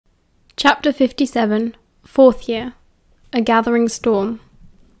Chapter 57, 4th Year, A Gathering Storm.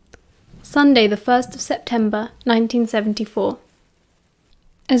 Sunday, the 1st of September, 1974.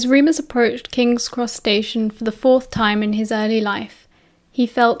 As Remus approached King's Cross Station for the 4th time in his early life, he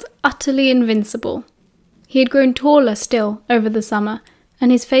felt utterly invincible. He had grown taller still over the summer,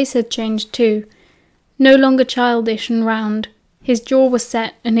 and his face had changed too. No longer childish and round, his jaw was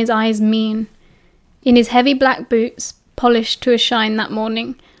set and his eyes mean. In his heavy black boots, polished to a shine that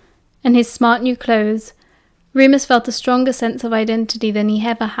morning, and his smart new clothes, Remus felt a stronger sense of identity than he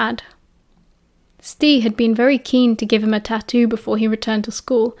ever had. Steve had been very keen to give him a tattoo before he returned to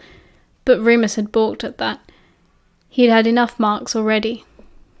school, but Remus had balked at that. He'd had enough marks already.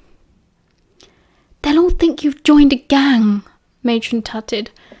 "They'll all think you've joined a gang," Matron tutted,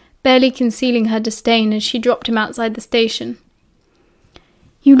 barely concealing her disdain as she dropped him outside the station.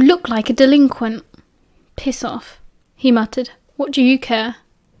 "You look like a delinquent." "Piss off," he muttered. "What do you care?"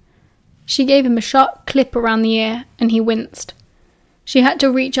 She gave him a sharp clip around the ear, and he winced. She had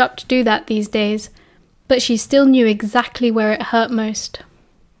to reach up to do that these days, but she still knew exactly where it hurt most.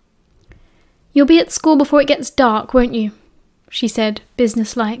 "You'll be at school before it gets dark, won't you?" she said,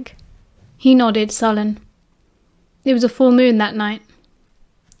 businesslike. He nodded, sullen. It was a full moon that night.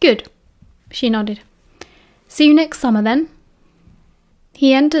 "Good," she nodded. "See you next summer, then."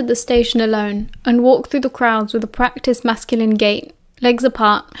 He entered the station alone and walked through the crowds with a practiced masculine gait, legs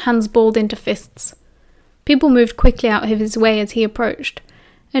apart, hands balled into fists. People moved quickly out of his way as he approached,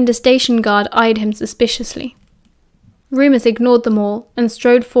 and a station guard eyed him suspiciously. Remus ignored them all and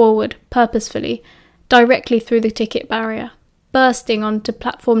strode forward, purposefully, directly through the ticket barrier, bursting onto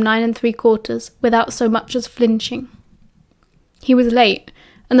platform 9 3/4 without so much as flinching. He was late,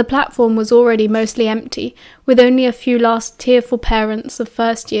 and the platform was already mostly empty, with only a few last tearful parents of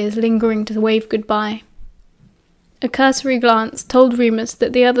first years lingering to wave goodbye. A cursory glance told Remus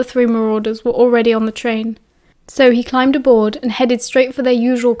that the other 3 marauders were already on the train, so he climbed aboard and headed straight for their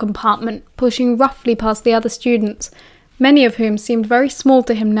usual compartment, pushing roughly past the other students, many of whom seemed very small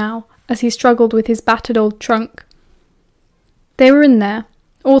to him now, as he struggled with his battered old trunk. They were in there,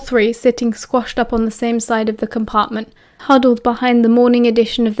 all 3 sitting squashed up on the same side of the compartment, huddled behind the morning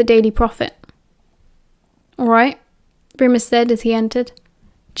edition of the Daily Prophet. "All right," Remus said as he entered.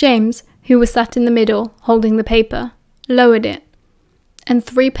 James, who was sat in the middle, holding the paper, lowered it, and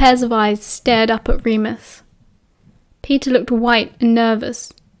 3 pairs of eyes stared up at Remus. Peter looked white and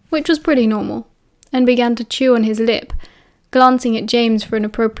nervous, which was pretty normal, and began to chew on his lip, glancing at James for an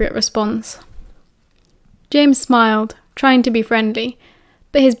appropriate response. James smiled, trying to be friendly,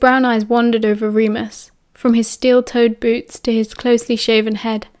 but his brown eyes wandered over Remus, from his steel-toed boots to his closely shaven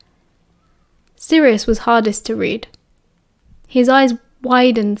head. Sirius was hardest to read. His eyes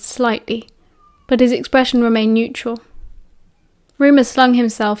widened slightly, but his expression remained neutral. Remus slung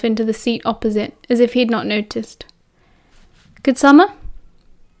himself into the seat opposite, as if he'd not noticed. "Good summer?"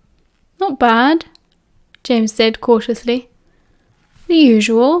 "Not bad," James said cautiously. "The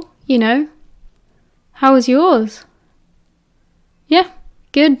usual, you know. How was yours?" "Yeah,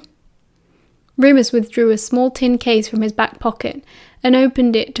 good." Remus withdrew a small tin case from his back pocket and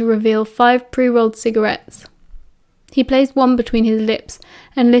opened it to reveal 5 pre-rolled cigarettes. He placed one between his lips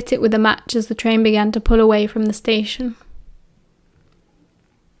and lit it with a match as the train began to pull away from the station.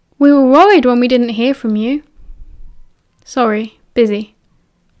 "We were worried when we didn't hear from you." "Sorry, busy."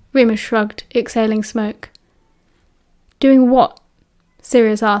 Remus shrugged, exhaling smoke. "Doing what?"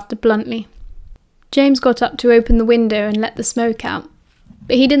 Sirius asked bluntly. James got up to open the window and let the smoke out,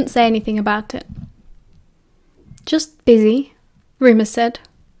 but he didn't say anything about it. "Just busy," Remus said.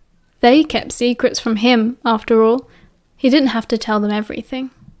 They kept secrets from him, after all. He didn't have to tell them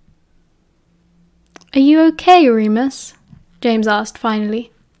everything. "Are you okay, Remus?" James asked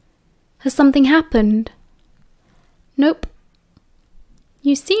finally. "Has something happened?" "Nope."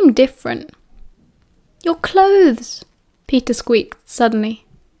 "You seem different." "Your clothes," Peter squeaked suddenly.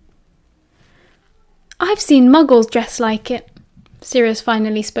 "I've seen muggles dressed like it," Sirius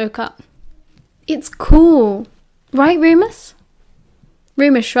finally spoke up. "It's cool. Right, Remus?"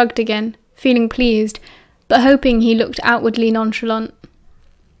 Remus shrugged again, feeling pleased, but hoping he looked outwardly nonchalant.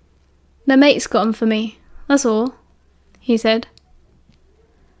 "The mates got 'em for me, that's all," he said.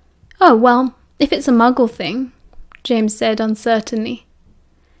 "Oh, well, if it's a muggle thing," James said uncertainly.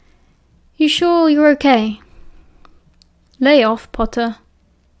 "You sure you're okay?" "Lay off, Potter,"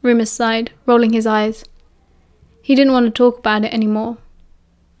 Remus sighed, rolling his eyes. He didn't want to talk about it anymore,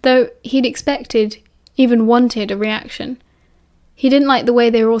 though he'd expected, even wanted, a reaction. He didn't like the way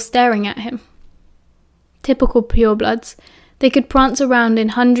they were all staring at him. Typical purebloods, they could prance around in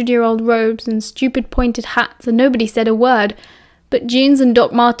 100-year-old robes and stupid pointed hats and nobody said a word, but Jean's and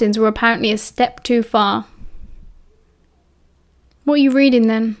Doc Martens were apparently a step too far. "What are you reading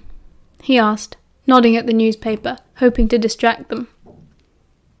then?" he asked, nodding at the newspaper, hoping to distract them.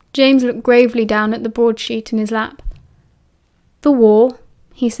 James looked gravely down at the broadsheet in his lap. "The war,"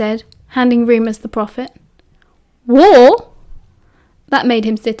 he said, handing Remus the Prophet. "War?" That made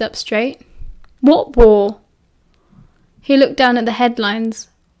him sit up straight. "What war?" He looked down at the headlines,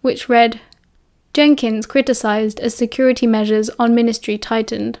 which read, "Jenkins criticised as security measures on ministry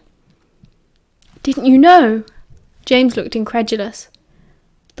tightened." "Didn't you know?" James looked incredulous.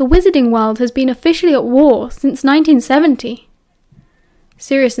 "The wizarding world has been officially at war since 1970.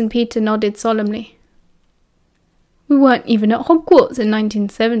 Sirius and Peter nodded solemnly. "We weren't even at Hogwarts in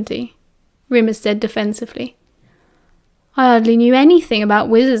 1970, Remus said defensively. "I hardly knew anything about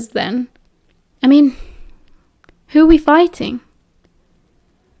wizards then. I mean, who are we fighting?"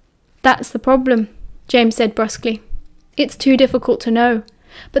 "That's the problem," James said brusquely. "It's too difficult to know.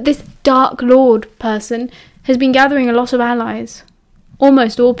 But this Dark Lord person has been gathering a lot of allies.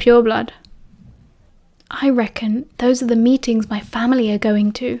 Almost all pureblood." "I reckon those are the meetings my family are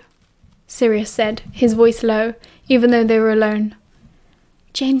going to," Sirius said, his voice low, even though they were alone.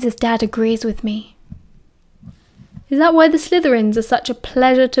 "James's dad agrees with me." "Is that why the Slytherins are such a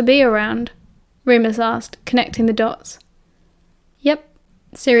pleasure to be around?" Remus asked, connecting the dots. "Yep,"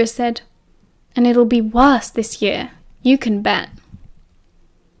 Sirius said. "And it'll be worse this year, you can bet."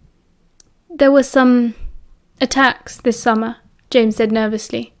 "There were some attacks this summer," James said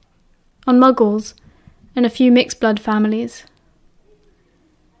nervously, "on Muggles and a few mixed-blood families."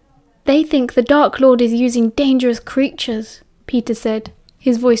 "They think the Dark Lord is using dangerous creatures," Peter said,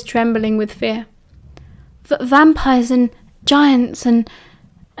 his voice trembling with fear. "Vampires and giants and...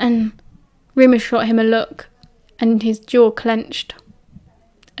 Remus shot him a look, and his jaw clenched.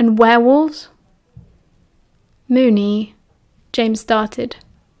 "And werewolves?" "Moony," James started.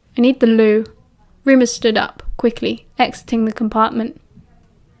 "I need the loo." Remus stood up, quickly, exiting the compartment.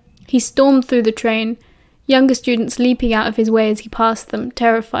 He stormed through the train, younger students leaping out of his way as he passed them,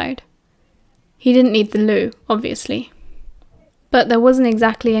 terrified. He didn't need the loo, obviously. But there wasn't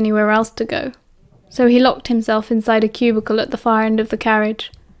exactly anywhere else to go, so he locked himself inside a cubicle at the far end of the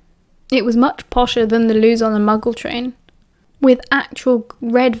carriage. It was much posher than the loos on the Muggle train, with actual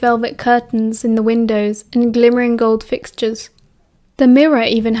red velvet curtains in the windows and glimmering gold fixtures. The mirror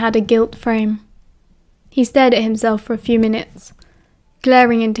even had a gilt frame. He stared at himself for a few minutes,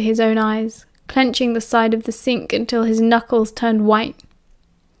 glaring into his own eyes, clenching the side of the sink until his knuckles turned white.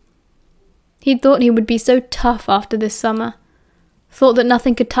 He'd thought he would be so tough after this summer, thought that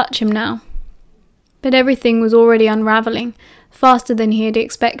nothing could touch him now. But everything was already unravelling, faster than he had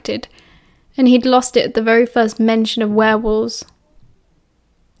expected, and he'd lost it at the very first mention of werewolves.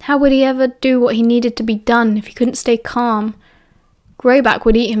 How would he ever do what he needed to be done if he couldn't stay calm? Greyback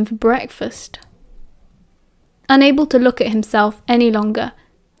would eat him for breakfast. Unable to look at himself any longer,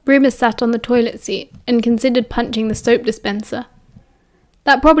 Remus sat on the toilet seat and considered punching the soap dispenser.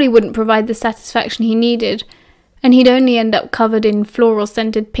 That probably wouldn't provide the satisfaction he needed, and he'd only end up covered in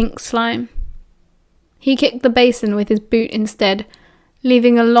floral-scented pink slime. He kicked the basin with his boot instead,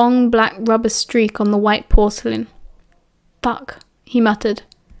 leaving a long black rubber streak on the white porcelain. "Fuck," he muttered.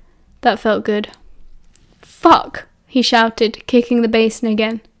 That felt good. "Fuck!" he shouted, kicking the basin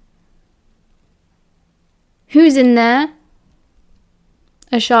again. "Who's in there?"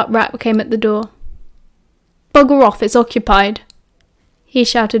 A sharp rap came at the door. "Bugger off, it's occupied," he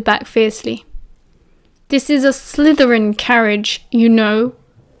shouted back fiercely. "This is a Slytherin carriage, you know,"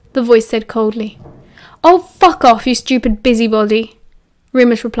 the voice said coldly. "Oh, fuck off, you stupid busybody,"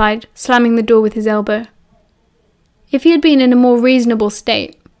 Remus replied, slamming the door with his elbow. If he had been in a more reasonable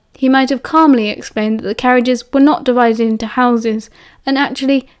state, he might have calmly explained that the carriages were not divided into houses, and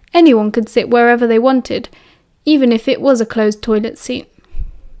actually anyone could sit wherever they wanted, even if it was a closed toilet seat.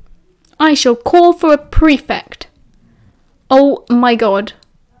 "I shall call for a prefect." "Oh my god,"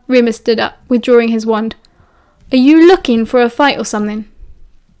 Remus stood up, withdrawing his wand. "Are you looking for a fight or something?"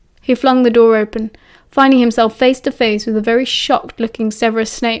 He flung the door open, finding himself face to face with a very shocked-looking Severus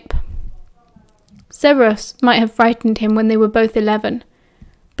Snape. Severus might have frightened him when they were both 11,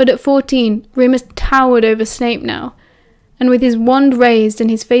 but at 14, Remus towered over Snape now, and with his wand raised and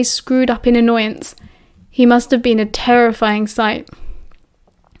his face screwed up in annoyance, he must have been a terrifying sight.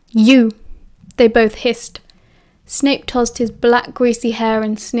 "You," they both hissed. Snape tossed his black greasy hair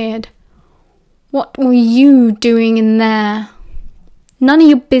and sneered. "What were you doing in there?" "None of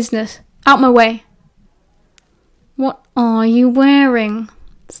your business. Out my way." "What are you wearing?"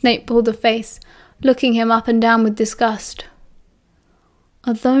 Snape pulled a face, looking him up and down with disgust.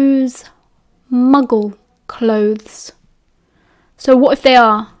 "Are those Muggle clothes?" So what if they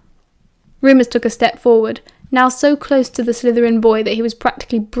are? Remus took a step forward, now so close to the Slytherin boy that he was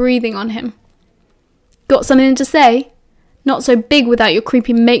practically breathing on him. Got something to say? Not so big without your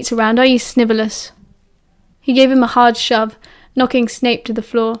creepy mates around, are you, Snivellus? He gave him a hard shove, knocking Snape to the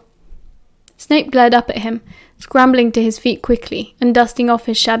floor. Snape glared up at him, scrambling to his feet quickly and dusting off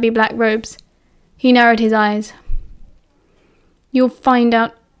his shabby black robes. He narrowed his eyes. You'll find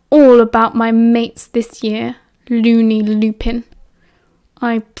out all about my mates this year, loony Lupin.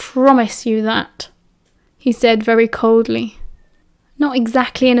 I promise you that, he said very coldly. Not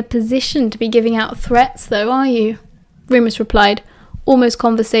exactly in a position to be giving out threats, though, are you? Remus replied, almost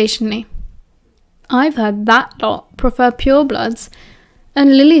conversationally. I've heard that lot prefer purebloods,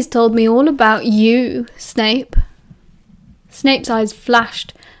 and Lily's told me all about you, Snape. Snape's eyes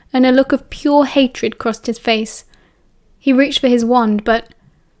flashed, and a look of pure hatred crossed his face. He reached for his wand, but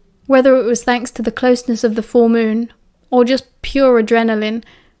whether it was thanks to the closeness of the full moon, or just pure adrenaline,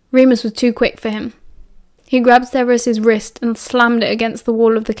 Remus was too quick for him. He grabbed Severus's wrist and slammed it against the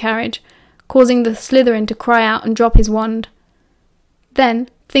wall of the carriage, causing the Slytherin to cry out and drop his wand. Then,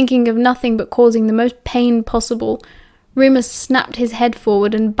 thinking of nothing but causing the most pain possible, Remus snapped his head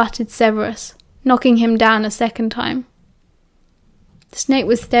forward and butted Severus, knocking him down a second time. Snape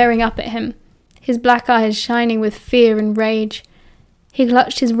was staring up at him, his black eyes shining with fear and rage. He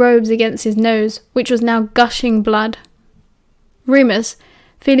clutched his robes against his nose, which was now gushing blood. Remus,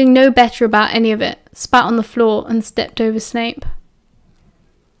 feeling no better about any of it, spat on the floor and stepped over Snape.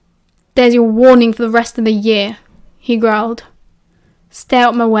 There's your warning for the rest of the year, he growled. Stay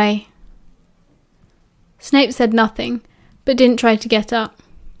out my way. Snape said nothing, but didn't try to get up.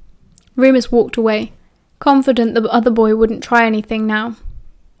 Remus walked away, confident the other boy wouldn't try anything now.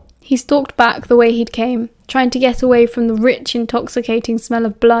 He stalked back the way he'd came, trying to get away from the rich, intoxicating smell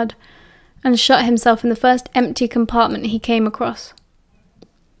of blood, and shut himself in the first empty compartment he came across.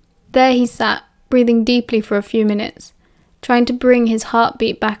 There he sat, breathing deeply for a few minutes, trying to bring his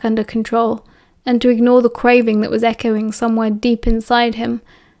heartbeat back under control, and to ignore the craving that was echoing somewhere deep inside him,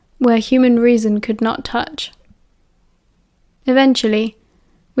 where human reason could not touch. Eventually,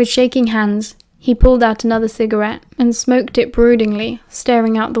 with shaking hands, he pulled out another cigarette and smoked it broodingly,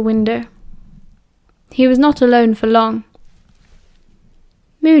 staring out the window. He was not alone for long.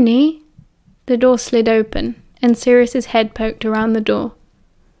 Moony? The door slid open, and Sirius's head poked around the door.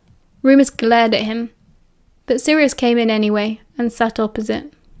 Remus glared at him, but Sirius came in anyway and sat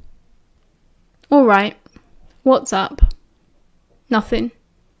opposite. All right. What's up? Nothing.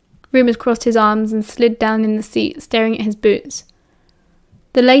 Remus crossed his arms and slid down in the seat, staring at his boots.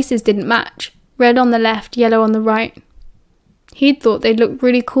 The laces didn't match, red on the left, yellow on the right. He'd thought they'd look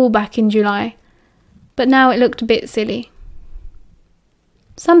really cool back in July, but now it looked a bit silly.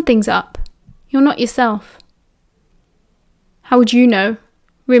 Something's up. You're not yourself. How would you know?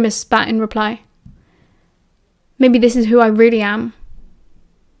 Remus spat in reply. Maybe this is who I really am.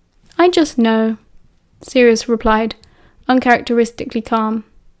 I just know, Sirius replied, uncharacteristically calm.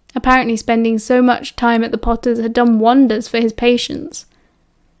 Apparently spending so much time at the Potters had done wonders for his patience.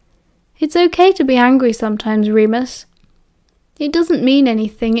 It's okay to be angry sometimes, Remus. It doesn't mean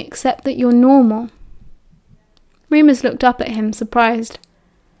anything except that you're normal. Remus looked up at him, surprised.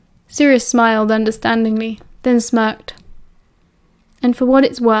 Sirius smiled understandingly, then smirked. And for what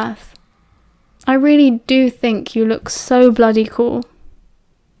it's worth, I really do think you look so bloody cool.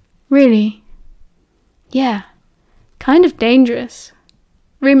 Really? Yeah, kind of dangerous.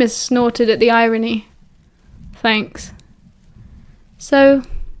 Remus snorted at the irony. Thanks. So,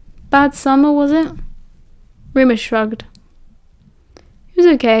 bad summer, was it? Remus shrugged. It was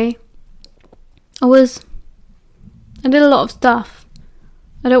okay. I did a lot of stuff.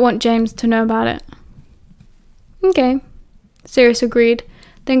 I don't want James to know about it. Okay, Sirius agreed,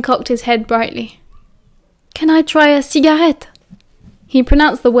 then cocked his head brightly. Can I try a cigarette? He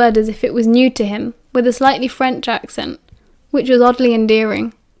pronounced the word as if it was new to him, with a slightly French accent, which was oddly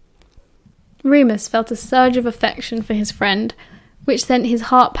endearing. Remus felt a surge of affection for his friend, which sent his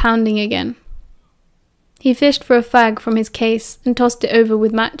heart pounding again. He fished for a fag from his case and tossed it over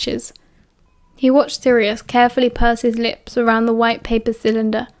with matches. He watched Sirius carefully purse his lips around the white paper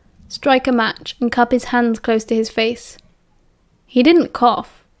cylinder, strike a match, and cup his hands close to his face. He didn't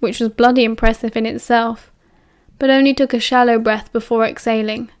cough, which was bloody impressive in itself, but only took a shallow breath before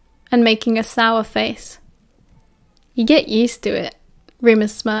exhaling, and making a sour face. You get used to it,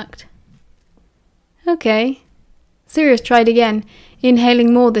 Remus smirked. Okay. Sirius tried again,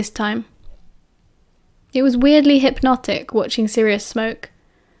 inhaling more this time. It was weirdly hypnotic watching Sirius smoke.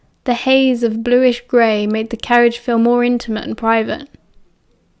 The haze of bluish-grey made the carriage feel more intimate and private.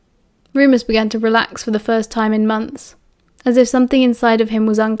 Remus began to relax for the first time in months, as if something inside of him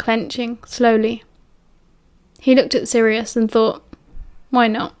was unclenching, slowly. He looked at Sirius and thought, why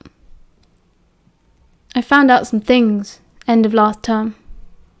not? I found out some things, end of last term,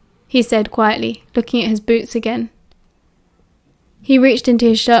 he said quietly, looking at his boots again. He reached into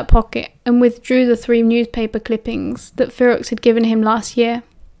his shirt pocket and withdrew the 3 newspaper clippings that Ferox had given him last year.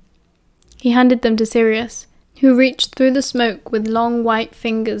 He handed them to Sirius, who reached through the smoke with long white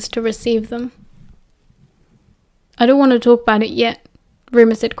fingers to receive them. I don't want to talk about it yet,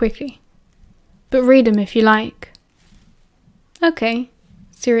 Rumour said quickly, but read 'em if you like. Okay,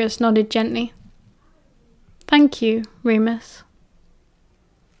 Sirius nodded gently. Thank you, Remus.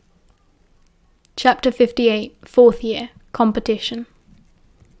 Chapter 58, 4th Year, Competition.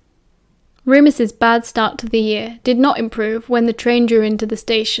 Remus's bad start to the year did not improve when the train drew into the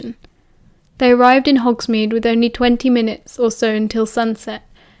station. They arrived in Hogsmeade with only 20 minutes or so until sunset,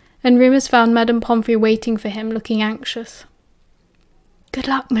 and Remus found Madame Pomfrey waiting for him, looking anxious. Good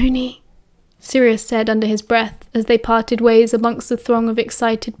luck, Moony, Sirius said under his breath as they parted ways amongst the throng of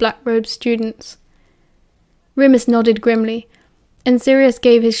excited black-robed students. Remus nodded grimly, and Sirius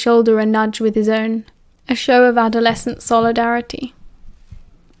gave his shoulder a nudge with his own, a show of adolescent solidarity.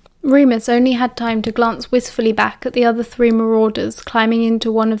 Remus only had time to glance wistfully back at the other 3 marauders climbing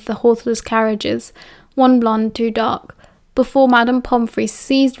into one of the horseless carriages, one blonde, 2 dark, before Madame Pomfrey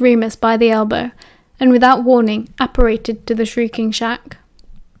seized Remus by the elbow and without warning apparated to the shrieking shack.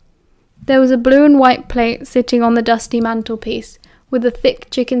 There was a blue and white plate sitting on the dusty mantelpiece, with a thick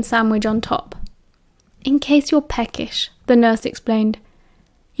chicken sandwich on top. In case you're peckish, the nurse explained.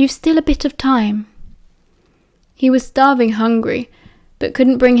 You've still a bit of time. He was starving hungry, but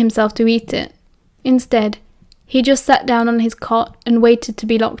couldn't bring himself to eat it. Instead, he just sat down on his cot and waited to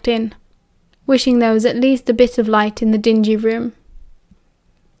be locked in, wishing there was at least a bit of light in the dingy room.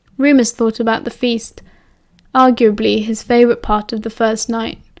 Remus thought about the feast, arguably his favourite part of the first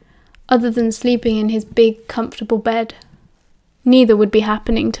night, other than sleeping in his big, comfortable bed. Neither would be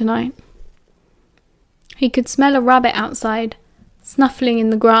happening tonight. He could smell a rabbit outside, snuffling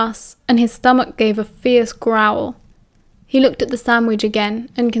in the grass, and his stomach gave a fierce growl. He looked at the sandwich again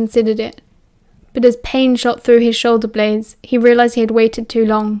and considered it, but as pain shot through his shoulder blades, he realised he had waited too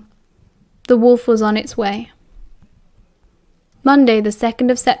long. The wolf was on its way. Monday, the 2nd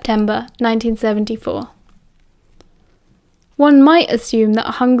of September, 1974. One might assume that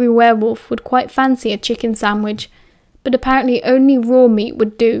a hungry werewolf would quite fancy a chicken sandwich, but apparently only raw meat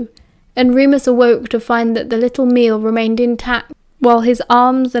would do, and Remus awoke to find that the little meal remained intact, while his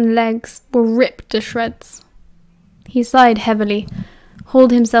arms and legs were ripped to shreds. He sighed heavily,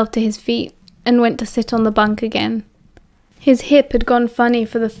 hauled himself to his feet, and went to sit on the bunk again. His hip had gone funny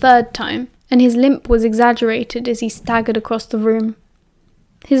for the 3rd time, and his limp was exaggerated as he staggered across the room.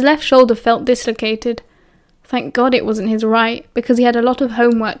 His left shoulder felt dislocated. Thank God it wasn't his right, because he had a lot of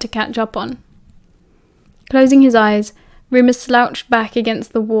homework to catch up on. Closing his eyes, Remus slouched back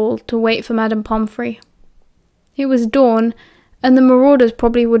against the wall to wait for Madame Pomfrey. It was dawn, and the marauders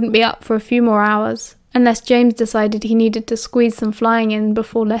probably wouldn't be up for a few more hours, unless James decided he needed to squeeze some flying in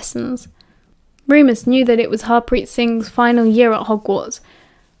before lessons. Remus knew that it was Harpreet Singh's final year at Hogwarts,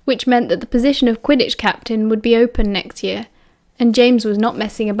 which meant that the position of Quidditch captain would be open next year, and James was not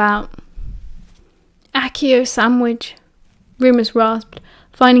messing about. Accio sandwich, Remus rasped,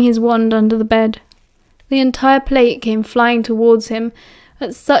 finding his wand under the bed. The entire plate came flying towards him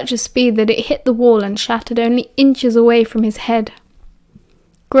at such a speed that it hit the wall and shattered only inches away from his head.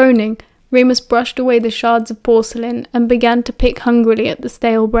 Groaning, Remus brushed away the shards of porcelain and began to pick hungrily at the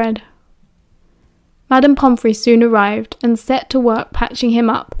stale bread. Madame Pomfrey soon arrived and set to work patching him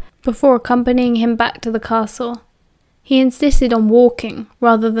up before accompanying him back to the castle. He insisted on walking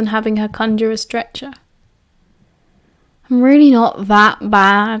rather than having her conjure a stretcher. I'm really not that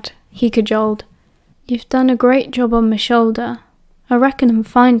bad, he cajoled. You've done a great job on my shoulder. I reckon I'm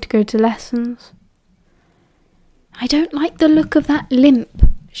fine to go to lessons. I don't like the look of that limp,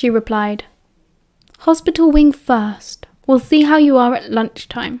 she replied. Hospital wing first. We'll see how you are at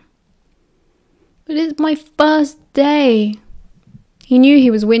lunchtime. But it's my first day. He knew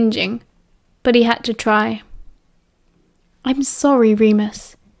he was whinging, but he had to try. I'm sorry,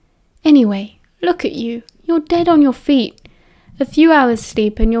 Remus. Anyway, look at you. You're dead on your feet. A few hours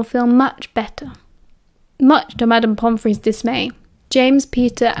sleep and you'll feel much better. Much to Madame Pomfrey's dismay, James,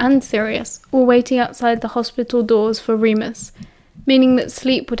 Peter and Sirius were waiting outside the hospital doors for Remus, meaning that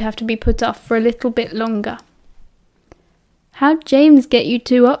sleep would have to be put off for a little bit longer. How'd James get you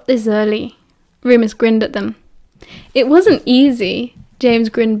two up this early? Remus grinned at them. It wasn't easy, James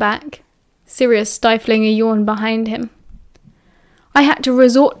grinned back, Sirius stifling a yawn behind him. I had to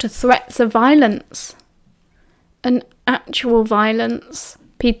resort to threats of violence. An actual violence,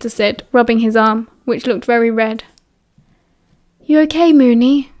 Peter said, rubbing his arm, which looked very red. You okay,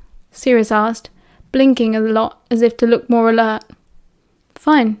 Mooney? Sirius asked, blinking a lot as if to look more alert.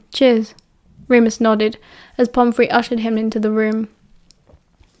 Fine, cheers. Remus nodded as Pomfrey ushered him into the room.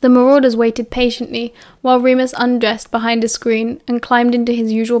 The marauders waited patiently while Remus undressed behind a screen and climbed into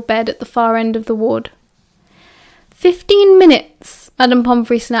his usual bed at the far end of the ward. 15 minutes, Madame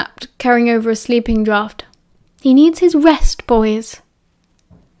Pomfrey snapped, carrying over a sleeping draught. He needs his rest, boys.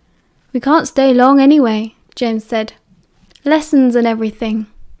 We can't stay long anyway, James said. Lessons and everything.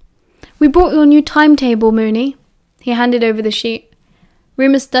 We brought your new timetable, Mooney. He handed over the sheet.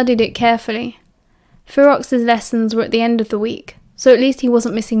 Remus studied it carefully. Ferox's lessons were at the end of the week, so at least he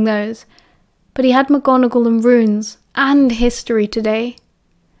wasn't missing those. But he had McGonagall and runes, and history today.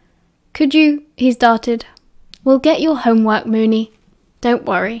 Could you, he started. We'll get your homework, Mooney. Don't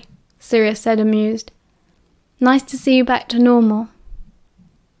worry, Sirius said, amused. Nice to see you back to normal.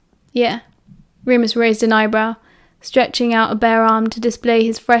 Yeah. Remus raised an eyebrow, stretching out a bare arm to display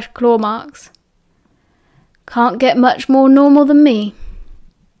his fresh claw marks. Can't get much more normal than me.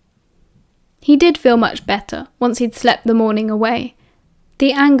 He did feel much better once he'd slept the morning away.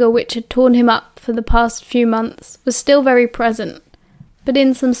 The anger which had torn him up for the past few months was still very present, but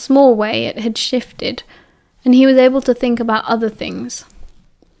in some small way it had shifted, and he was able to think about other things.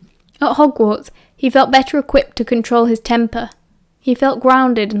 At Hogwarts, he felt better equipped to control his temper. He felt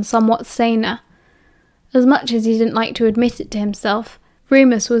grounded and somewhat saner. As much as he didn't like to admit it to himself,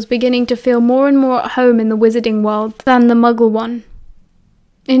 Remus was beginning to feel more and more at home in the wizarding world than the Muggle one.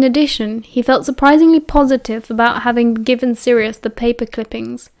 In addition, he felt surprisingly positive about having given Sirius the paper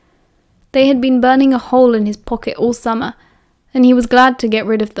clippings. They had been burning a hole in his pocket all summer, and he was glad to get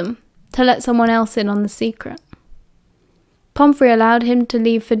rid of them, to let someone else in on the secret. Pomfrey allowed him to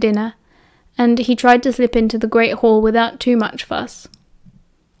leave for dinner, and he tried to slip into the Great Hall without too much fuss.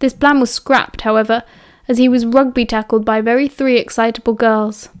 This plan was scrapped, however, as he was rugby-tackled by three excitable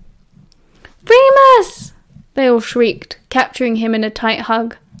girls. Remus! They all shrieked, capturing him in a tight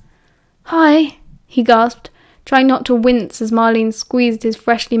hug. Hi, he gasped, trying not to wince as Marlene squeezed his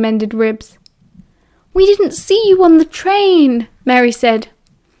freshly mended ribs. We didn't see you on the train, Mary said.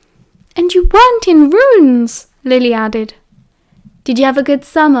 And you weren't in runes, Lily added. Did you have a good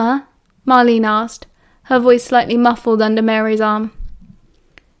summer? Marlene asked, her voice slightly muffled under Mary's arm.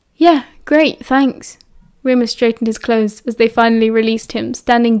 Yeah, great, thanks. Remus straightened his clothes as they finally released him,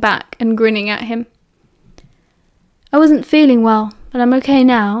 standing back and grinning at him. I wasn't feeling well, but I'm okay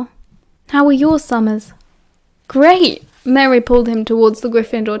now. How were your summers? Great! Mary pulled him towards the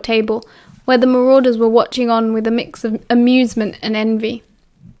Gryffindor table, where the marauders were watching on with a mix of amusement and envy.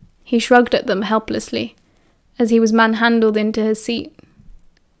 He shrugged at them helplessly, as he was manhandled into his seat.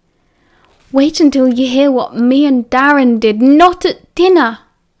 Wait until you hear what me and Darren did, not at dinner,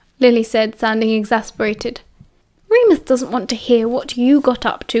 Lily said, sounding exasperated. Remus doesn't want to hear what you got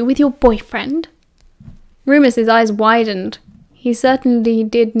up to with your boyfriend. Remus's eyes widened. He certainly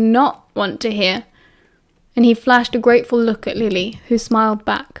did not want to hear, and he flashed a grateful look at Lily, who smiled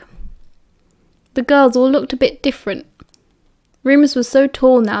back. The girls all looked a bit different. Remus was so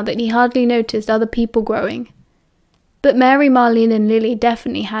tall now that he hardly noticed other people growing. But Mary, Marlene and Lily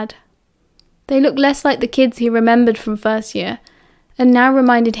definitely had. They looked less like the kids he remembered from first year, and now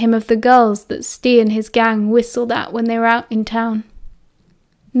reminded him of the girls that Stee and his gang whistled at when they were out in town.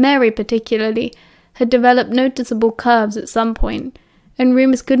 Mary, particularly, had developed noticeable curves at some point, and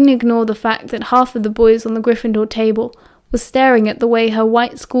Remus couldn't ignore the fact that half of the boys on the Gryffindor table were staring at the way her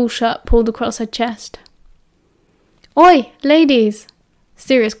white school shirt pulled across her chest. Oi, ladies!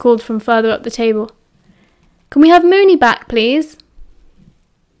 Sirius called from further up the table. Can we have Mooney back, please?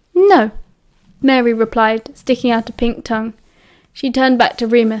 No, Mary replied, sticking out a pink tongue. She turned back to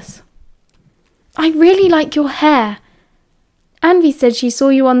Remus. I really like your hair. Anvi said she saw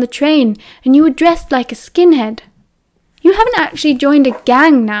you on the train, and you were dressed like a skinhead. You haven't actually joined a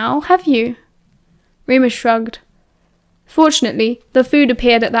gang now, have you? Remus shrugged. Fortunately, the food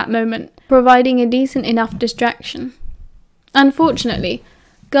appeared at that moment, providing a decent enough distraction. Unfortunately,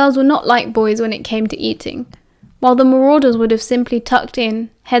 girls were not like boys when it came to eating. While the marauders would have simply tucked in,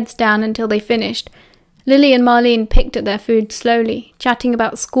 heads down until they finished, Lily and Marlene picked at their food slowly, chatting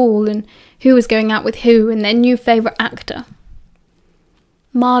about school and who was going out with who and their new favourite actor.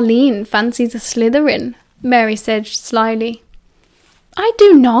 Marlene fancies a Slytherin, Mary said slyly. I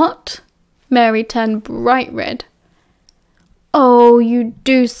do not. Mary turned bright red. Oh, you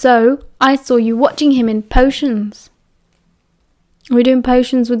do so. I saw you watching him in potions. Are we doing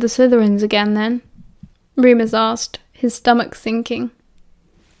potions with the Slytherins again, then? Remus asked, his stomach sinking.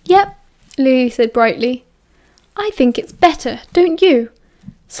 Yep, Lily said brightly. I think it's better, don't you?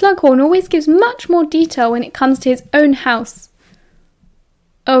 Slughorn always gives much more detail when it comes to his own house.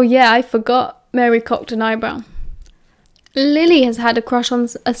 Oh yeah, I forgot. Mary cocked an eyebrow. Lily has had a crush on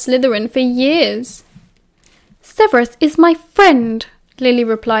a Slytherin for years. Severus is my friend, Lily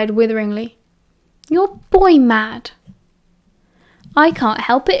replied witheringly. You're boy mad. I can't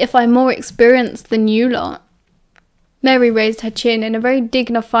help it if I'm more experienced than you lot. Mary raised her chin in a very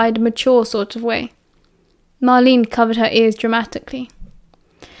dignified, mature sort of way. Marlene covered her ears dramatically.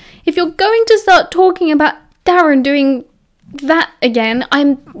 If you're going to start talking about Darren doing that again,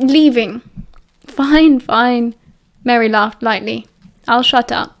 I'm leaving. Fine, fine. Mary laughed lightly. I'll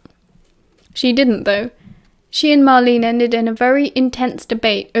shut up. She didn't, though. She and Marlene ended in a very intense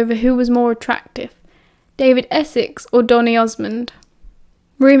debate over who was more attractive, David Essex or Donny Osmond.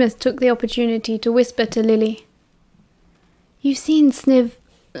 Remus took the opportunity to whisper to Lily. You seen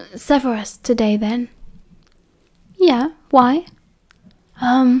Severus today, then? Yeah, why?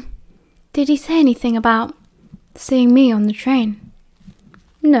 Did he say anything about seeing me on the train?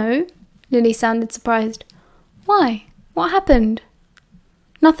 No, Lily sounded surprised. Why? What happened?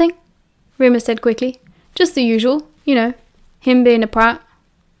 Nothing, Remus said quickly. Just the usual, you know, him being a prat.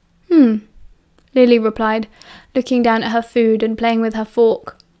 Lily replied, looking down at her food and playing with her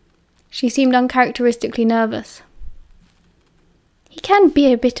fork. She seemed uncharacteristically nervous. He can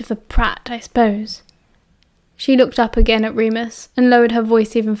be a bit of a prat, I suppose. She looked up again at Remus and lowered her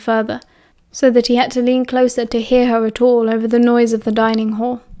voice even further, so that he had to lean closer to hear her at all over the noise of the dining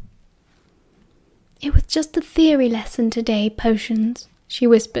hall. It was just a theory lesson today, Potions, she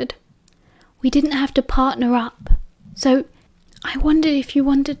whispered. We didn't have to partner up, so I wondered if you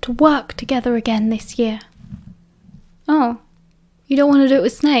wanted to work together again this year. Oh, you don't want to do it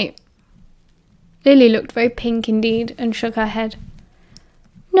with Snape? Lily looked very pink indeed and shook her head.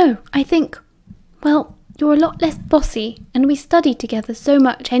 No, I think, well, you're a lot less bossy, and we study together so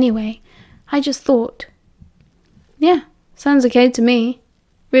much anyway. I just thought. Yeah, sounds okay to me.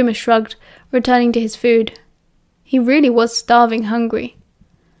 Remus shrugged, returning to his food. He really was starving hungry.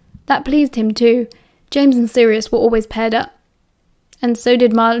 That pleased him too. James and Sirius were always paired up. And so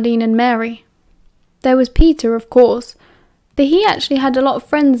did Marlene and Mary. There was Peter, of course, but he actually had a lot of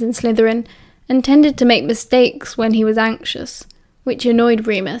friends in Slytherin and tended to make mistakes when he was anxious, which annoyed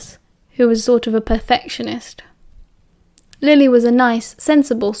Remus, who was sort of a perfectionist. Lily was a nice,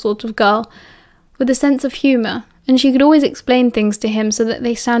 sensible sort of girl, with a sense of humour, and she could always explain things to him so that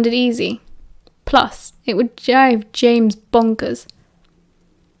they sounded easy. Plus, it would drive James bonkers.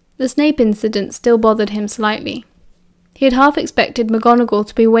 The Snape incident still bothered him slightly. He had half expected McGonagall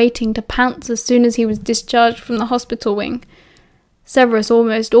to be waiting to pounce as soon as he was discharged from the hospital wing. Severus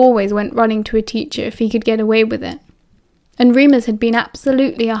almost always went running to a teacher if he could get away with it. And Remus had been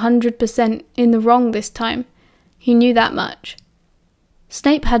absolutely 100% in the wrong this time. He knew that much.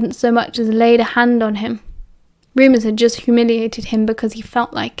 Snape hadn't so much as laid a hand on him. Remus had just humiliated him because he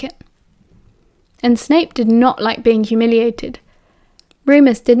felt like it. And Snape did not like being humiliated.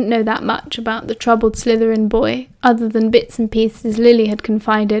 Remus didn't know that much about the troubled Slytherin boy, other than bits and pieces Lily had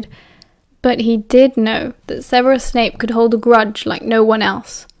confided, but he did know that Severus Snape could hold a grudge like no one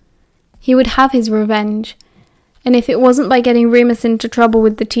else. He would have his revenge, and if it wasn't by getting Remus into trouble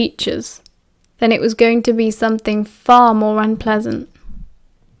with the teachers, then it was going to be something far more unpleasant.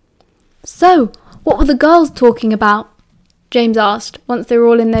 So, what were the girls talking about? James asked, once they were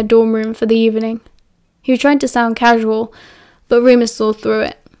all in their dorm room for the evening. He was trying to sound casual, but Remus saw through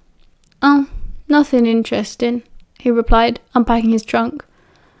it. Oh, nothing interesting, he replied, unpacking his trunk.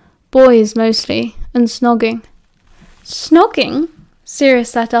 Boys, mostly, and snogging. Snogging?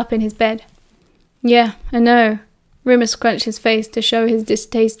 Sirius sat up in his bed. Yeah, I know. Remus scrunched his face to show his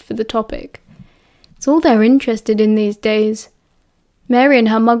distaste for the topic. It's all they're interested in these days. Mary and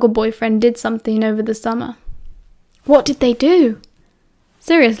her muggle boyfriend did something over the summer. What did they do?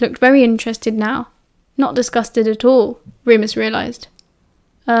 Sirius looked very interested now. Not disgusted at all, Remus realised.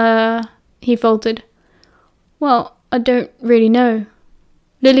 He faltered. Well, I don't really know.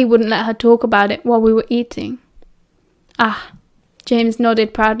 Lily wouldn't let her talk about it while we were eating. Ah, James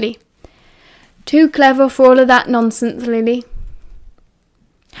nodded proudly. Too clever for all of that nonsense, Lily.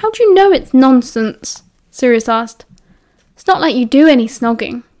 How do you know it's nonsense? Sirius asked. It's not like you do any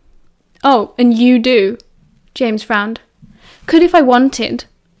snogging. Oh, and you do, James frowned. Could if I wanted,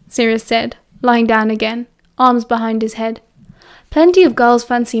 Sirius said, lying down again, arms behind his head. Plenty of girls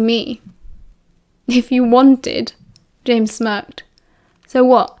fancy me. If you wanted, James smirked. So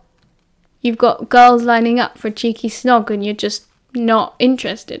what? You've got girls lining up for a cheeky snog and you're just not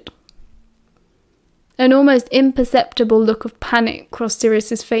interested. An almost imperceptible look of panic crossed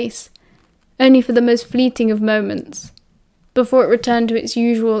Sirius's face, only for the most fleeting of moments, before it returned to its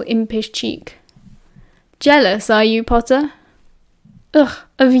usual impish cheek. "Jealous, are you, Potter?" "Ugh,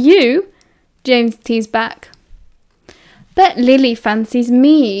 of you?" James teased back. "Bet Lily fancies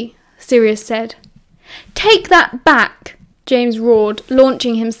me," Sirius said. "Take that back!" James roared,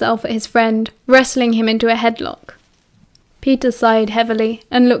 launching himself at his friend, wrestling him into a headlock. Peter sighed heavily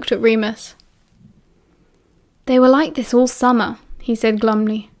and looked at Remus. "They were like this all summer," he said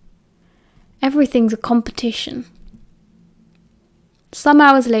glumly. "Everything's a competition." Some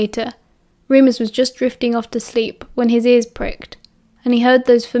hours later, Remus was just drifting off to sleep when his ears pricked, and he heard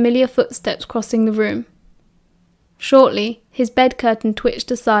those familiar footsteps crossing the room. Shortly, his bed curtain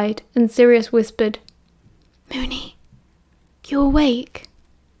twitched aside, and Sirius whispered, "Moony, you awake?"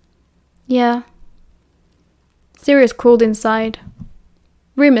 "Yeah." Sirius crawled inside.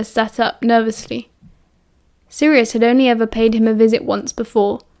 Remus sat up nervously. Sirius had only ever paid him a visit once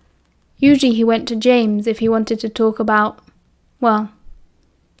before. Usually he went to James if he wanted to talk about, well,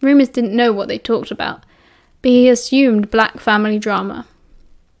 Remus didn't know what they talked about, but he assumed black family drama.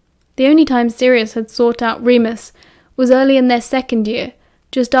 The only time Sirius had sought out Remus was early in their second year,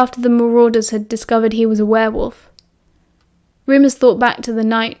 just after the marauders had discovered he was a werewolf. Remus thought back to the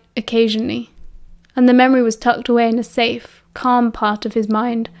night occasionally, and the memory was tucked away in a safe, calm part of his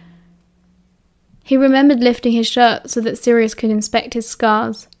mind. He remembered lifting his shirt so that Sirius could inspect his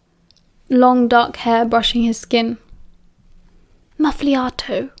scars, long dark hair brushing his skin.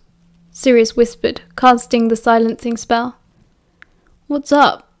 "Muffliato," Sirius whispered, casting the silencing spell. "What's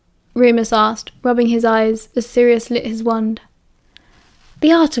up?" Remus asked, rubbing his eyes as Sirius lit his wand.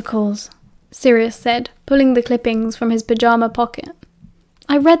 "The articles," Sirius said, pulling the clippings from his pyjama pocket.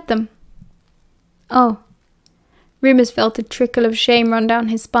 "I read them." "Oh." Remus felt a trickle of shame run down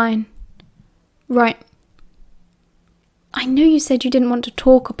his spine. "Right." "I know you said you didn't want to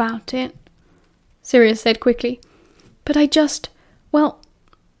talk about it," Sirius said quickly, "but I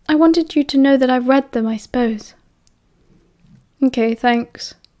wanted you to know that I've read them, I suppose." "Okay,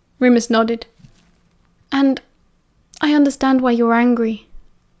 thanks." Remus nodded. "And I understand why you're angry."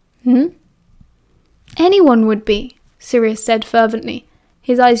 "Hmm?" "Anyone would be," Sirius said fervently,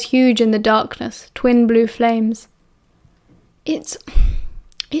 his eyes huge in the darkness, twin blue flames. It's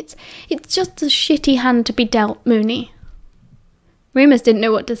just a shitty hand to be dealt, Moony." Remus didn't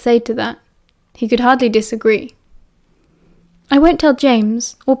know what to say to that. He could hardly disagree. "I won't tell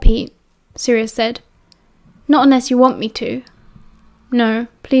James, or Pete," Sirius said. "Not unless you want me to." "No,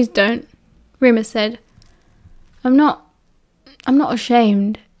 please don't," Remus said. I'm not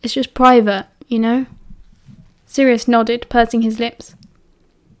ashamed. It's just private, you know?" Sirius nodded, pursing his lips.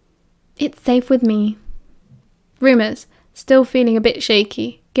 "It's safe with me." Remus, still feeling a bit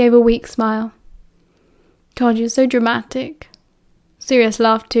shaky, gave a weak smile. "God, you're so dramatic." Sirius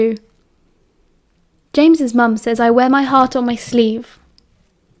laughed too. "James's mum says I wear my heart on my sleeve."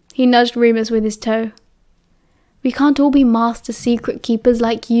 He nudged Remus with his toe. "We can't all be master secret keepers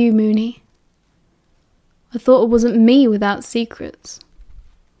like you, Moony." "I thought it wasn't me without secrets."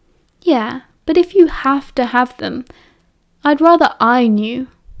 "Yeah, but if you have to have them, I'd rather I knew."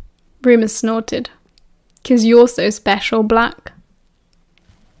 Remus snorted. "'Cause you're so special, Black."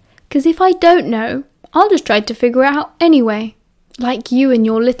 "'Cause if I don't know, I'll just try to figure it out anyway. Like you and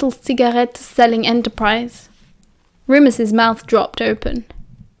your little cigarette-selling enterprise." Remus's mouth dropped open.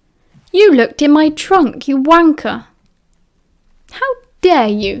 "You looked in my trunk, you wanker." "How dare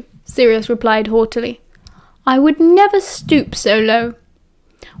you?" Sirius replied haughtily. "I would never stoop so low.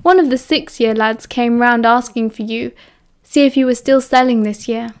 One of the 6th-year lads came round asking for you, see if you were still selling this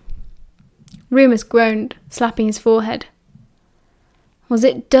year." Remus groaned, slapping his forehead. "Was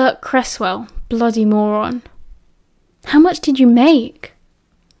it Dirk Cresswell, bloody moron?" "How much did you make?"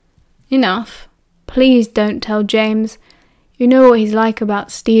 "Enough. Please don't tell James. You know what he's like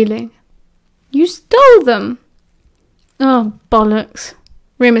about stealing." "You stole them!" "Oh, bollocks."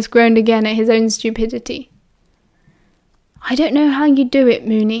 Remus groaned again at his own stupidity. "I don't know how you do it,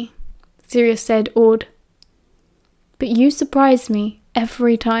 Moony," Sirius said, awed. "But you surprise me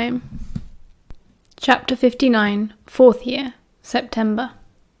every time." Chapter 59, 4th year, September.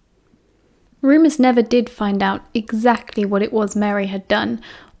 Remus never did find out exactly what it was Mary had done,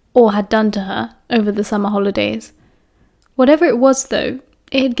 or had done to her, over the summer holidays. Whatever it was, though,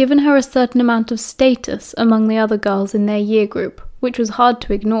 it had given her a certain amount of status among the other girls in their year group, which was hard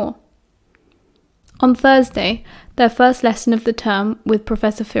to ignore. On Thursday, their first lesson of the term with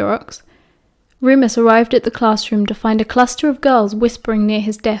Professor Ferox, Remus arrived at the classroom to find a cluster of girls whispering near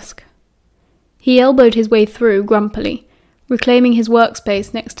his desk. He elbowed his way through grumpily, reclaiming his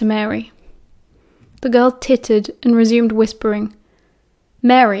workspace next to Mary. The girls tittered and resumed whispering.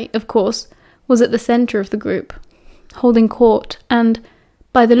 Mary, of course, was at the centre of the group, holding court and,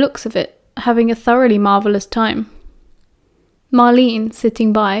 by the looks of it, having a thoroughly marvellous time. Marlene,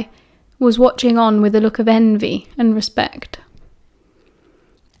 sitting by, was watching on with a look of envy and respect.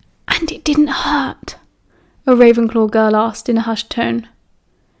 "And it didn't hurt?" a Ravenclaw girl asked in a hushed tone.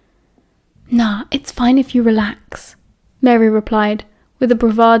 "Nah, it's fine if you relax," Mary replied, with a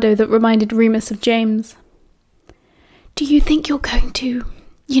bravado that reminded Remus of James. "Do you think you're going to,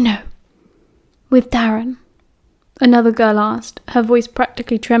 with Darren?" another girl asked, her voice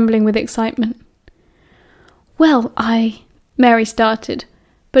practically trembling with excitement. "Well, Mary started,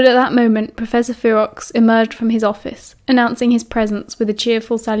 but at that moment Professor Ferox emerged from his office, announcing his presence with a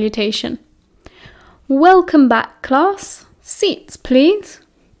cheerful salutation. "Welcome back, class. Seats, please."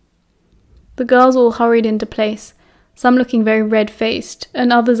 The girls all hurried into place, some looking very red-faced,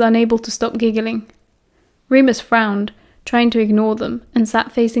 and others unable to stop giggling. Remus frowned, trying to ignore them, and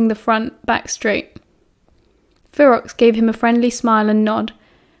sat facing the front, back straight. Ferox gave him a friendly smile and nod,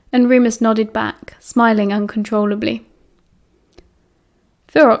 and Remus nodded back, smiling uncontrollably.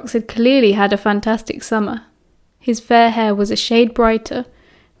 Ferox had clearly had a fantastic summer. His fair hair was a shade brighter,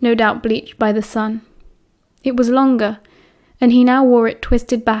 no doubt bleached by the sun. It was longer, and he now wore it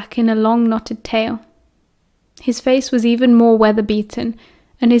twisted back in a long knotted tail. His face was even more weather-beaten,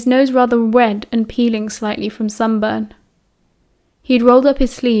 and his nose rather red and peeling slightly from sunburn. He'd rolled up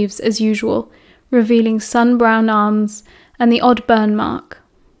his sleeves as usual, revealing sun-brown arms and the odd burn mark.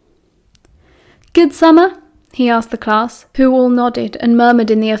 "Good summer?" he asked the class, who all nodded and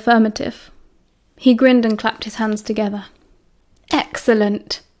murmured in the affirmative. He grinned and clapped his hands together.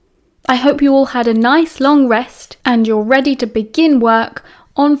 "Excellent! I hope you all had a nice long rest and you're ready to begin work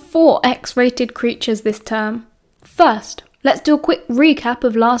on 4 X-rated creatures this term. First, let's do a quick recap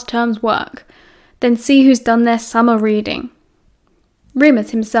of last term's work, then see who's done their summer reading."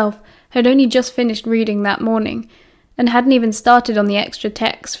 Remus himself had only just finished reading that morning, and hadn't even started on the extra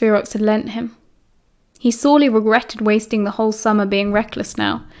text Ferox had lent him. He sorely regretted wasting the whole summer being reckless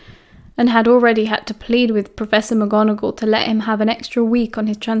now, and had already had to plead with Professor McGonagall to let him have an extra week on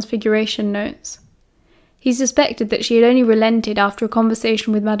his Transfiguration notes. He suspected that she had only relented after a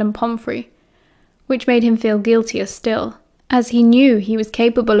conversation with Madame Pomfrey, which made him feel guiltier still, as he knew he was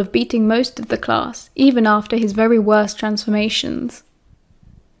capable of beating most of the class, even after his very worst transformations.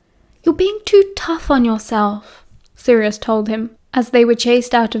 "You're being too tough on yourself," Sirius told him, as they were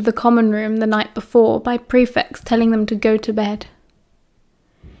chased out of the common room the night before by prefects telling them to go to bed.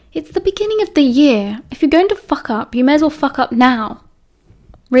 "It's the beginning of the year. If you're going to fuck up, you may as well fuck up now."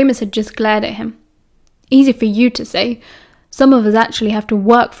 Remus had just glared at him. "Easy for you to say. Some of us actually have to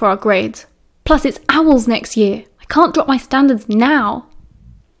work for our grades. Plus it's owls next year. I can't drop my standards now."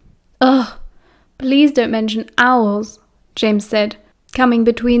 "Ugh, please don't mention owls," James said, coming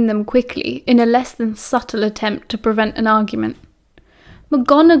between them quickly in a less than subtle attempt to prevent an argument.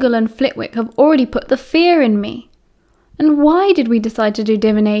 "McGonagall and Flitwick have already put the fear in me. And why did we decide to do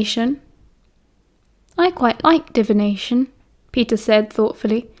divination?" "I quite like divination," Peter said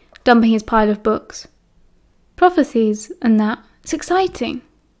thoughtfully, dumping his pile of books. "Prophecies and that. It's exciting."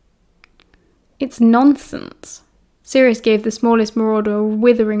 "It's nonsense." Sirius gave the smallest marauder a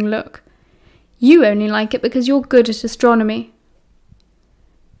withering look. "You only like it because you're good at astronomy."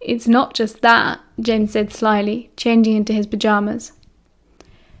 "It's not just that," James said slyly, changing into his pyjamas.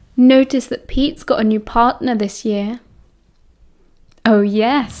 "Notice that Pete's got a new partner this year." "Oh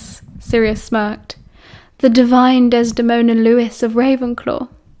yes," Sirius smirked. "The divine Desdemona Lewis of Ravenclaw."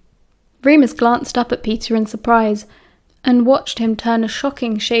 Remus glanced up at Peter in surprise, and watched him turn a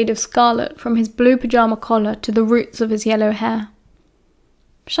shocking shade of scarlet from his blue pyjama collar to the roots of his yellow hair.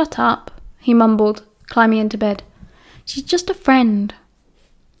 "Shut up," he mumbled, climbing into bed. "She's just a friend."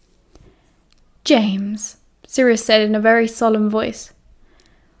 "James," Sirius said in a very solemn voice,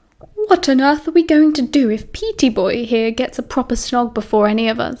 "what on earth are we going to do if Petey boy here gets a proper snog before any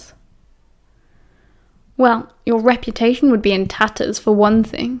of us?" "Well, your reputation would be in tatters for one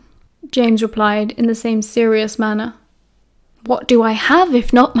thing," James replied in the same serious manner. "What do I have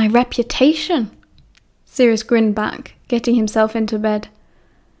if not my reputation?" Sirius grinned back, getting himself into bed.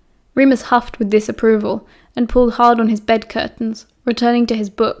 Remus huffed with disapproval and pulled hard on his bed curtains, returning to his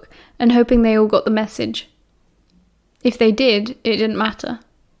book and hoping they all got the message. If they did, it didn't matter.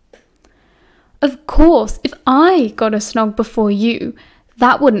 "Of course, if I got a snog before you,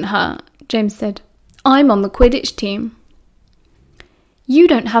 that wouldn't hurt," James said. "I'm on the Quidditch team." "You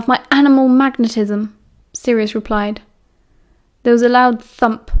don't have my animal magnetism," Sirius replied. There was a loud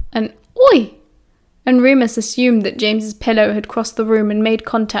thump and "Oi!" and Remus assumed that James's pillow had crossed the room and made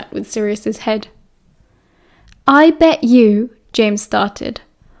contact with Sirius's head. "I bet you," James started.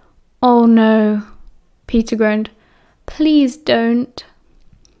 "Oh no," Peter groaned. "Please don't.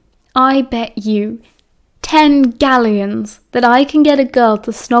 I bet you 10 galleons that I can get a girl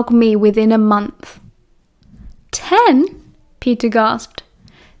to snog me within a month." 10? Peter gasped.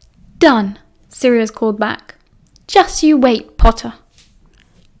 "Done," Sirius called back. "Just you wait, Potter."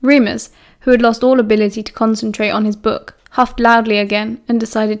 Remus, who had lost all ability to concentrate on his book, huffed loudly again and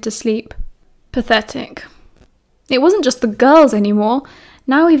decided to sleep. Pathetic. It wasn't just the girls anymore.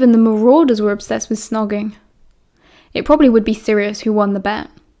 Now even the marauders were obsessed with snogging. It probably would be Sirius who won the bet,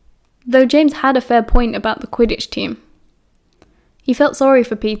 though James had a fair point about the Quidditch team. He felt sorry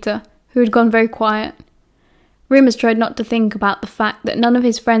for Peter, who had gone very quiet. Remus tried not to think about the fact that none of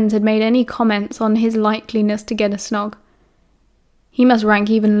his friends had made any comments on his likeliness to get a snog. He must rank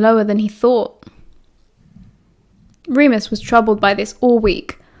even lower than he thought. Remus was troubled by this all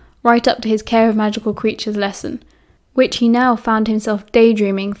week, right up to his Care of Magical Creatures lesson, which he now found himself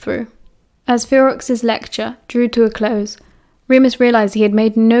daydreaming through. As Ferox's lecture drew to a close, Remus realised he had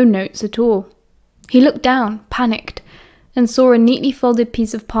made no notes at all. He looked down, panicked, and saw a neatly folded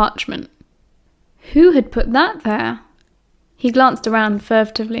piece of parchment. Who had put that there? He glanced around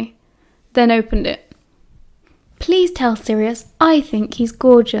furtively, then opened it. "Please tell Sirius I think he's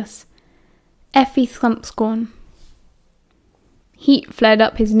gorgeous. Effie Thumpscorn." Heat flared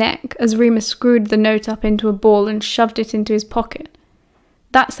up his neck as Remus screwed the note up into a ball and shoved it into his pocket.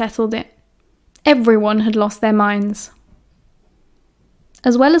 That settled it. Everyone had lost their minds.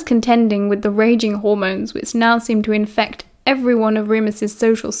 As well as contending with the raging hormones which now seemed to infect every one of Remus's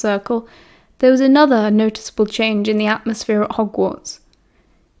social circle, there was another noticeable change in the atmosphere at Hogwarts.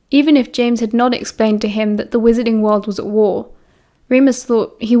 Even if James had not explained to him that the wizarding world was at war, Remus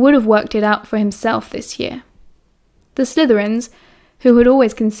thought he would have worked it out for himself this year. The Slytherins, who had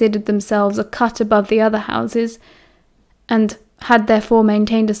always considered themselves a cut above the other houses, and had therefore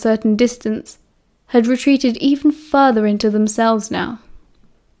maintained a certain distance, had retreated even further into themselves now.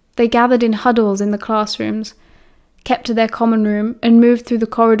 They gathered in huddles in the classrooms, kept to their common room, and moved through the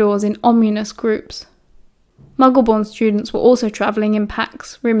corridors in ominous groups. Muggle-born students were also travelling in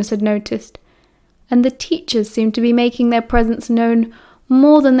packs, Remus had noticed, and the teachers seemed to be making their presence known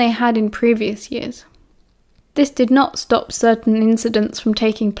more than they had in previous years. This did not stop certain incidents from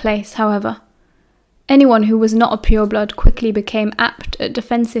taking place, however. Anyone who was not a pureblood quickly became apt at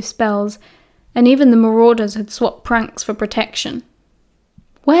defensive spells, and even the marauders had swapped pranks for protection.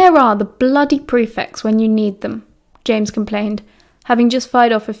 "Where are the bloody prefects when you need them?" James complained, having just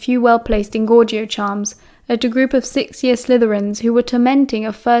fired off a few well-placed Engorgio charms at a group of 6-year Slytherins who were tormenting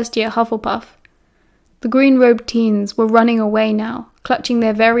a first-year Hufflepuff. The green-robed teens were running away now, clutching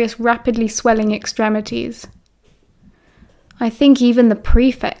their various rapidly swelling extremities. "I think even the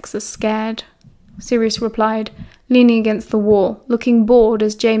prefects are scared," Sirius replied, leaning against the wall, looking bored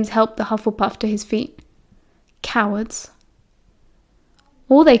as James helped the Hufflepuff to his feet. "Cowards."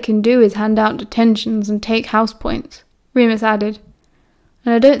 "All they can do is hand out detentions and take house points," Remus added.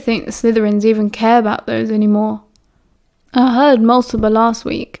 "And I don't think the Slytherins even care about those anymore. I heard Mulciber last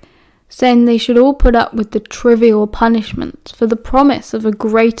week saying they should all put up with the trivial punishments for the promise of a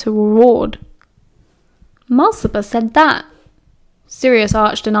greater reward." "Mulciber said that?" Sirius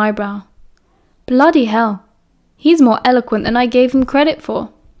arched an eyebrow. "Bloody hell. He's more eloquent than I gave him credit for."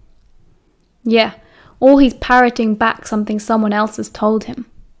 "Yeah, or he's parroting back something someone else has told him,"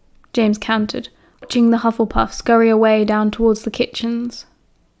 James countered, watching the Hufflepuff scurry away down towards the kitchens.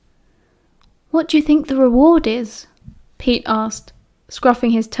 "What do you think the reward is?" Pete asked,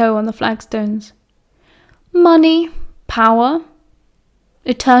 scruffing his toe on the flagstones. "Money, power,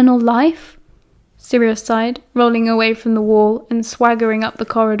 eternal life," Sirius sighed, rolling away from the wall and swaggering up the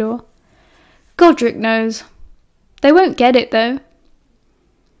corridor. "Godric knows. They won't get it, though."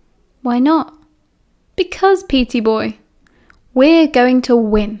 "Why not?" "Because, Petey boy, we're going to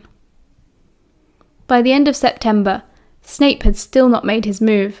win." By the end of September, Snape had still not made his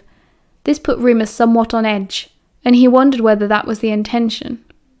move. This put Remus somewhat on edge, and he wondered whether that was the intention.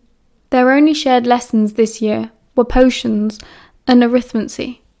 Their only shared lessons this year were potions and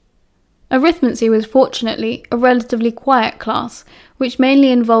arithmancy. Arithmancy was fortunately a relatively quiet class, which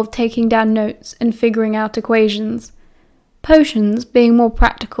mainly involved taking down notes and figuring out equations. Potions, being more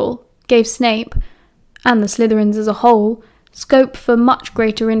practical, gave Snape, and the Slytherins as a whole, scope for much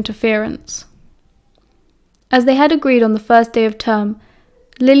greater interference. As they had agreed on the first day of term,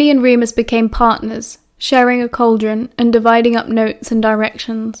 Lily and Remus became partners, sharing a cauldron and dividing up notes and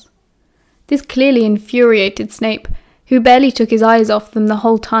directions. This clearly infuriated Snape, who barely took his eyes off them the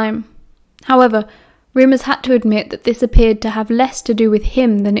whole time. However, Remus had to admit that this appeared to have less to do with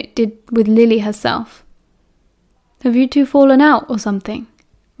him than it did with Lily herself. "Have you two fallen out or something?"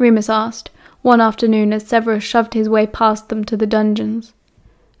 Remus asked, one afternoon as Severus shoved his way past them to the dungeons.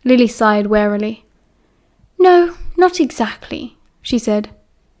 Lily sighed warily. "No, not exactly," she said.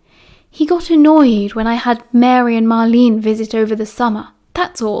 "He got annoyed when I had Mary and Marlene visit over the summer,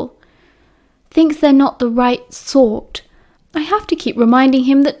 that's all. Thinks they're not the right sort. I have to keep reminding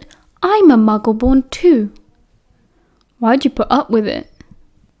him that I'm a Muggle-born too." "Why'd you put up with it?"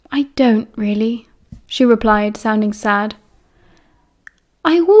 "I don't, really," she replied, sounding sad.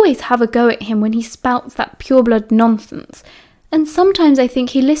 "I always have a go at him when he spouts that pure-blood nonsense, and sometimes I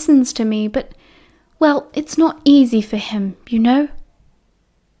think he listens to me, but, well, it's not easy for him, you know."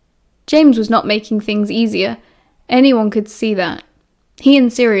 James was not making things easier. Anyone could see that. He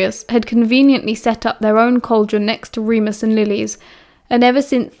and Sirius had conveniently set up their own cauldron next to Remus and Lily's, and ever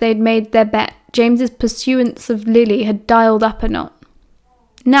since they'd made their bet, James's pursuance of Lily had dialed up a knot.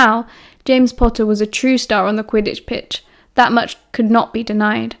 Now, James Potter was a true star on the Quidditch pitch. That much could not be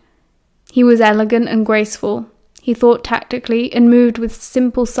denied. He was elegant and graceful. He thought tactically and moved with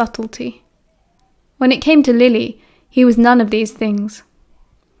simple subtlety. When it came to Lily, he was none of these things.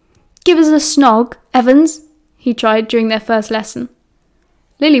 "Give us a snog, Evans," he tried during their first lesson.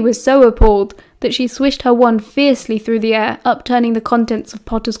 Lily was so appalled that she swished her wand fiercely through the air, upturning the contents of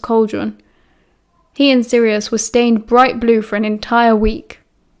Potter's cauldron. He and Sirius were stained bright blue for an entire week.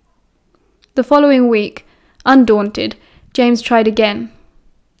 The following week, undaunted, James tried again.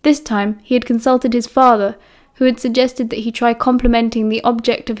 This time he had consulted his father, who had suggested that he try complimenting the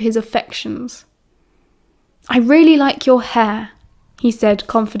object of his affections. "I really like your hair," he said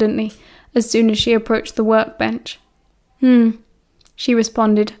confidently, as soon as she approached the workbench. She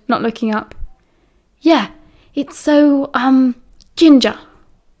responded, not looking up. "Yeah, it's so, ginger."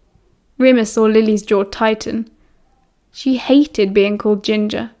 Remus saw Lily's jaw tighten. She hated being called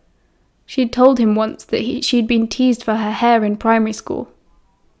Ginger. She'd told him once that she'd been teased for her hair in primary school.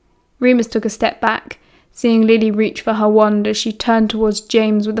 Remus took a step back, seeing Lily reach for her wand as she turned towards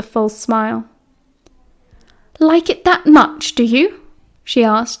James with a false smile. "Like it that much, do you?" she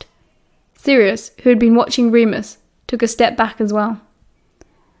asked. Sirius, who had been watching Remus, took a step back as well.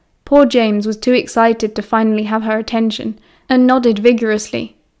 Poor James was too excited to finally have her attention, and nodded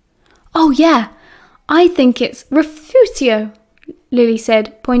vigorously. "Oh yeah, I think it's Refusio," Lily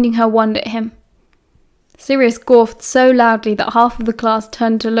said, pointing her wand at him. Sirius gawped so loudly that half of the class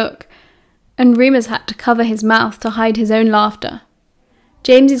turned to look, and Remus had to cover his mouth to hide his own laughter.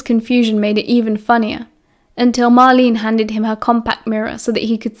 James's confusion made it even funnier, until Marlene handed him her compact mirror so that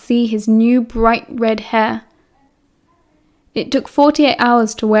he could see his new bright red hair. It took 48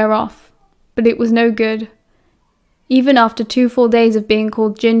 hours to wear off, but it was no good. Even after 2 full days of being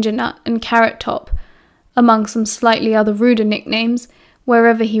called Ginger Nut and Carrot Top, among some slightly other ruder nicknames,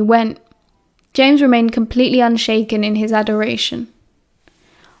 wherever he went, James remained completely unshaken in his adoration.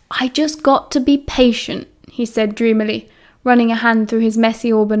 "I just got to be patient," he said dreamily, running a hand through his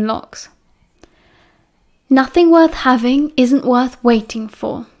messy auburn locks. "Nothing worth having isn't worth waiting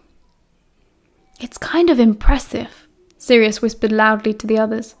for." "It's kind of impressive," Sirius whispered loudly to the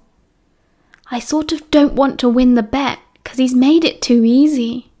others. "I sort of don't want to win the bet, 'cause he's made it too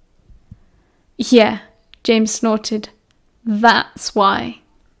easy." "Yeah," James snorted. "That's why."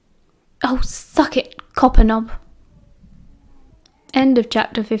 "Oh, suck it, copper knob." End of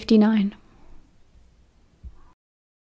chapter 59.